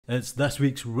It's this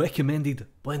week's recommended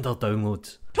Blender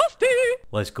downloads. Toasty!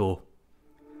 Let's go.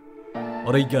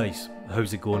 Alright guys,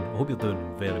 how's it going? I hope you're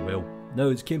doing very well. Now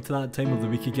it's came to that time of the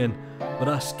week again where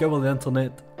I scour the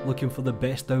internet looking for the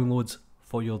best downloads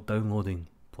for your downloading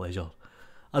pleasure.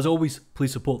 As always,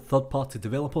 please support third-party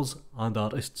developers and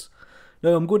artists.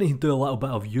 Now I'm going to do a little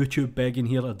bit of YouTube begging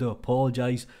here, I do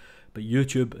apologise, but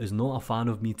YouTube is not a fan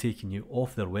of me taking you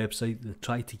off their website. They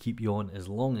try to keep you on as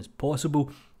long as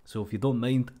possible, so if you don't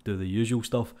mind, do the usual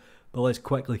stuff. But let's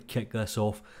quickly kick this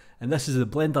off. And this is the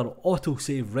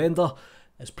BlenderAutoSaveRender.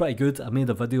 It's pretty good. I made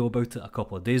a video about it a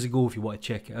couple of days ago. If you want to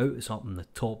check it out, it's up in the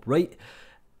top right.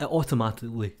 It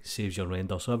automatically saves your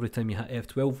render, so every time you hit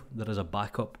F12 there is a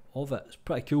backup of it. It's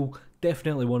pretty cool.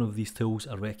 Definitely one of these tools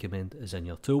I recommend is in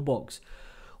your toolbox.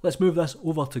 Let's move this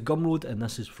over to Gumroad, and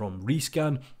this is from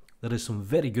Rescan. There is some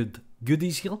very good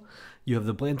goodies here. You have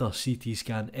the Blender CT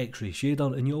Scan X-Ray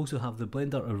shader, and you also have the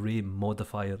Blender Array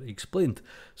modifier explained.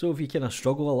 So if you kind of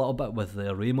struggle a little bit with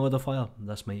the array modifier,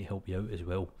 this might help you out as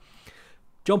well.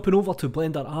 Jumping over to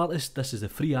Blender Artist, this is a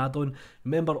free add-on.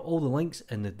 Remember, all the links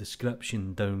in the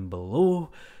description down below.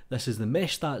 This is the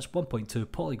MeshStats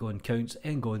 1.2 polygon counts,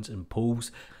 n-gons and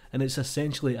poles, and it's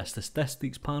essentially a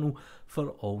statistics panel for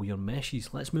all your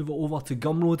meshes. Let's move it over to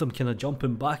Gumroad. I'm kind of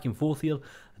jumping back and forth here.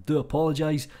 I do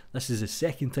apologise. This is the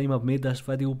second time I've made this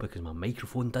video because my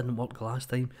microphone didn't work last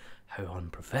time. How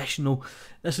unprofessional.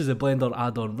 This is a Blender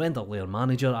add-on Renderlayer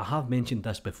Manager. I have mentioned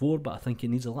this before, but I think it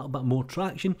needs a little bit more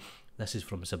traction. This is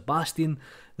from Sebastian.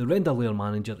 The Renderlayer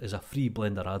Manager is a free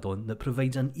Blender add-on that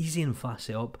provides an easy and fast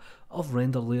setup of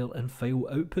render layer and file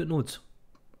output nodes.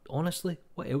 Honestly,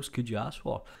 what else could you ask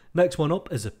for? Next one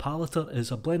up is the Paletter.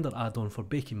 It's a Blender add-on for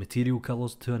baking material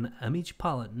colours to an image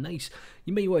palette. Nice.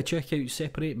 You might want to check out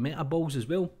Separate Meta Balls as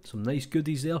well. Some nice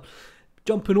goodies there.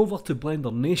 Jumping over to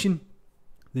Blender Nation.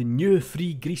 The new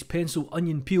free grease pencil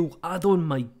onion peel add-on.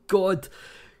 My god.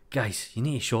 Guys, you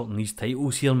need to shorten these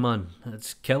titles here, man.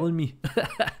 It's killing me.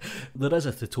 There is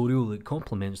a tutorial that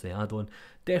complements the add-on.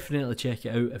 Definitely check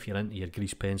it out if you're into your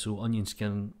grease pencil. Onion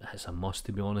skin, it's a must,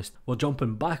 to be honest. We're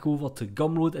jumping back over to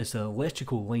Gumroad. It's the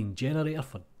electrical line generator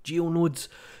for geonodes.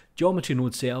 Geometry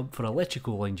node setup for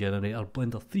electrical line generator,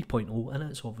 Blender 3.0, and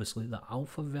it's obviously the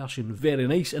alpha version. Very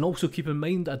nice, and also keep in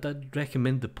mind I did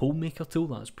recommend the pole maker tool,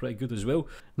 that's pretty good as well.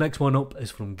 Next one up is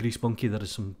from Grease Monkey. There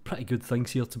is some pretty good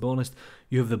things here, to be honest.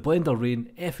 You have the Blender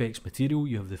Rain FX material,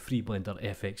 you have the free Blender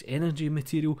FX Energy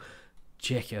material.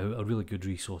 Check it out, a really good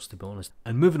resource, to be honest.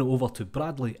 And moving it over to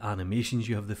Bradley Animations,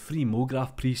 you have the free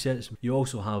MoGraph presets. You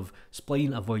also have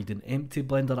Spline Avoiding Empty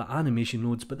Blender animation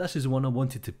nodes, but this is the one I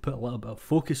wanted to put a little bit of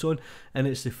focus on, and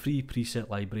it's the free preset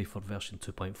library for version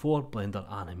 2.4 Blender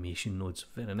animation nodes.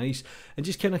 Very nice. And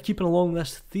just kind of keeping along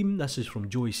this theme, this is from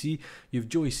Joey C. You have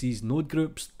Joey C's node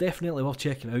groups, definitely worth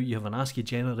checking out. You have an ASCII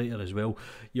generator as well.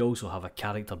 You also have a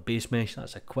character base mesh,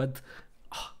 that's a quid.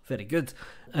 Very good.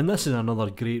 And this is another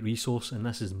great resource, and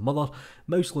this is Mother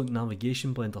Mouse Look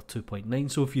Navigation Blender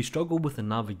 2.9. So if you struggle with the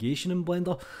navigation in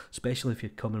Blender, especially if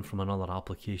you're coming from another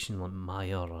application like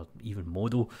Maya or even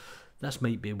Model, this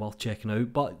might be worth checking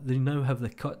out. But they now have the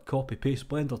Cut Copy Paste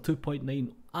Blender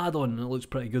 2.9 add-on, and it looks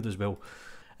pretty good as well.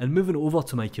 And moving over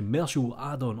to my commercial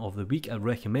add-on of the week, I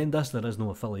recommend this. There is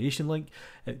no affiliation link,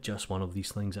 it's just one of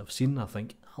these things I've seen. I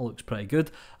think it looks pretty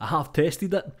good. I have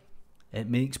tested it. It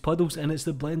makes puddles, and it's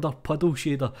the Blender Puddle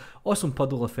Shader. Awesome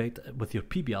puddle effect with your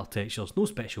PBR textures, no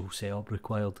special setup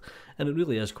required, and it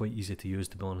really is quite easy to use,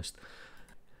 to be honest.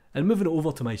 And moving it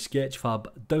over to my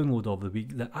SKETCHFAB download of the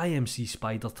week, the IMC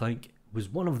Spider Tank was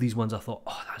one of these ones I thought,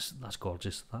 oh, that's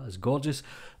gorgeous, that is gorgeous,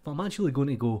 but I'm actually going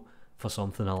to go for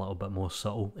something a little bit more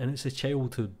subtle, and it's the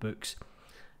childhood books.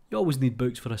 You always need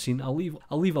books for a scene. I'll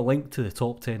leave a link to the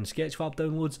top 10 SKETCHFAB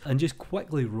downloads, and just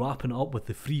quickly wrapping it up with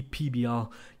the free PBR.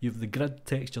 You have the grid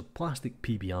textured plastic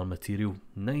PBR material.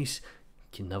 Nice,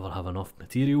 can never have enough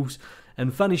materials.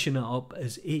 And finishing it up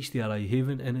is HDRI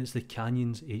Haven, and it's the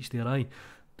Canyons HDRI.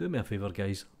 Do me a favour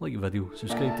guys, like the video,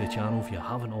 subscribe to the channel if you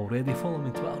haven't already, follow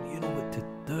me on Twitter, you know what to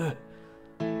do.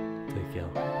 Take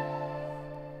care.